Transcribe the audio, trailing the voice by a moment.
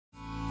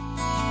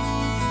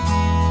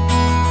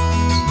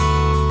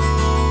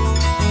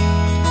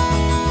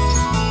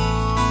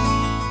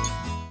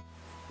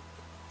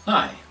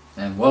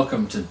and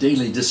welcome to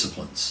Daily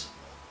Disciplines.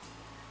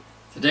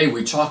 Today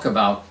we talk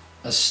about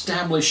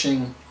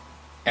establishing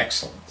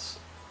excellence.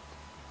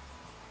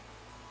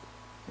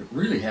 It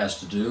really has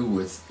to do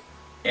with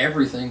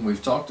everything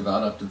we've talked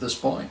about up to this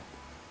point.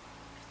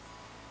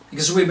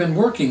 Because we've been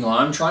working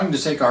on trying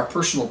to take our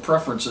personal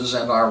preferences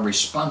and our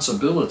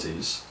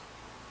responsibilities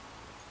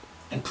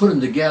and put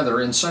them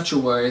together in such a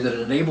way that it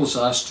enables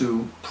us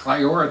to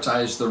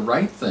prioritize the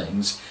right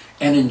things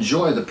and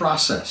enjoy the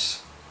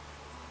process.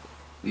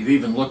 We've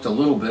even looked a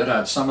little bit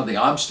at some of the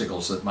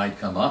obstacles that might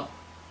come up.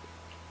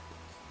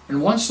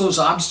 And once those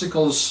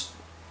obstacles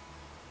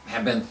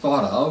have been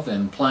thought of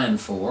and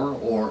planned for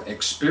or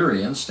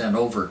experienced and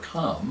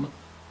overcome,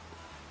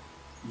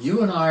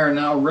 you and I are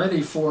now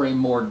ready for a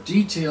more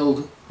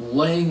detailed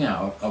laying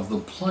out of the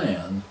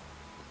plan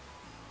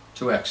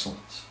to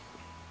excellence,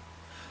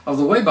 of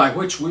the way by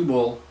which we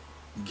will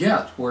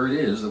get where it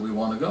is that we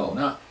want to go.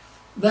 Now,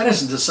 that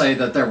isn't to say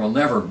that there will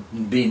never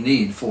be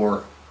need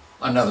for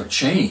another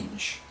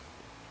change.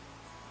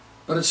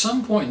 But at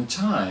some point in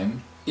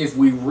time, if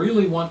we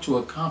really want to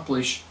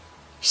accomplish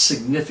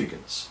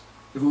significance,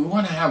 if we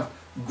want to have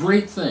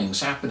great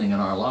things happening in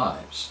our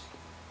lives,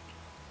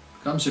 it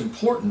becomes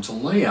important to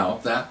lay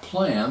out that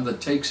plan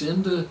that takes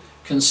into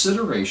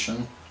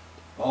consideration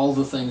all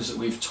the things that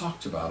we've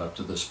talked about up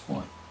to this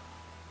point.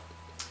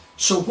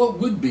 So what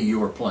would be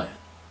your plan?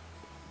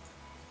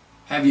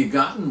 Have you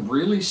gotten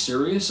really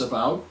serious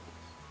about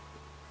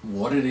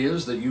what it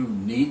is that you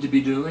need to be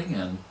doing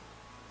and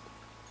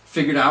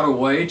figured out a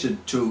way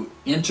to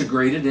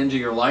integrate it into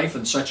your life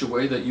in such a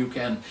way that you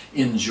can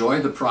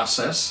enjoy the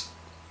process?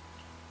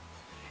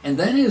 And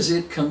then is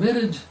it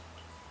committed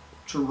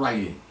to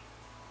writing?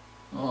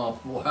 Oh,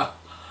 well,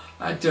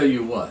 I tell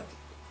you what,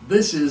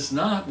 this is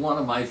not one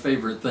of my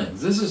favorite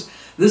things.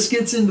 This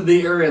gets into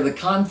the area of the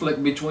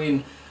conflict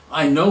between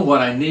I know what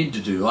I need to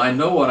do, I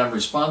know what I'm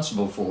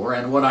responsible for,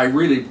 and what I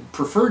really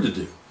prefer to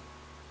do.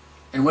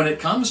 And when it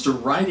comes to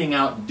writing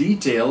out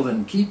detailed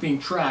and keeping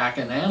track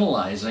and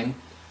analyzing,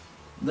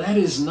 that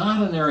is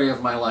not an area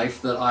of my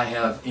life that I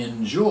have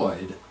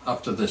enjoyed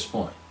up to this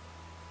point.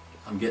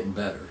 I'm getting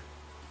better.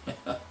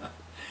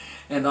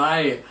 And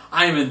I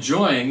am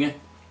enjoying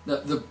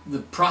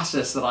the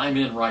process that I'm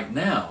in right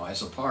now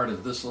as a part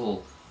of this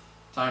little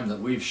time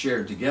that we've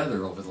shared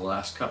together over the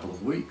last couple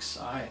of weeks.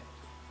 I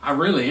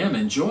really am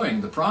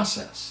enjoying the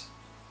process.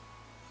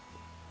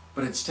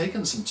 But it's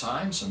taken some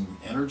time, some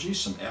energy,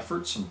 some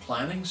effort, some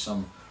planning,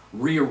 some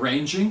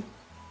rearranging,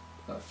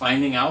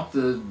 finding out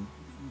the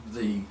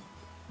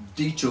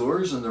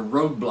detours and the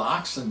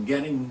roadblocks and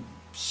getting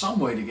some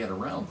way to get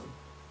around them.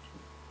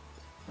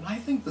 And I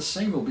think the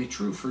same will be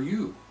true for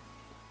you.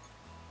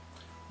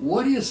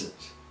 What is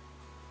it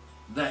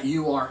that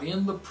you are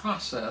in the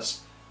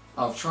process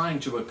of trying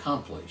to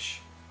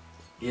accomplish?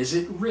 Is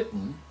it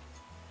written?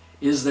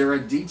 Is there a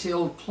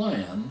detailed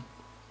plan?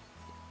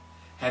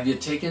 Have you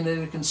taken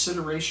into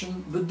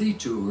consideration the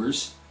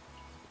detours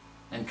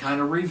and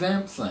kind of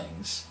revamped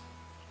things?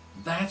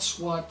 That's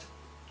what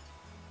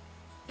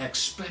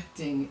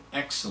expecting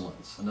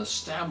excellence and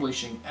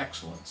establishing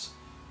excellence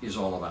is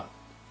all about.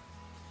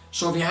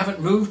 So if you haven't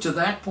moved to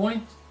that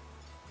point,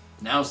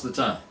 now's the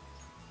time,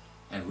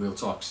 and we'll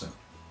talk soon.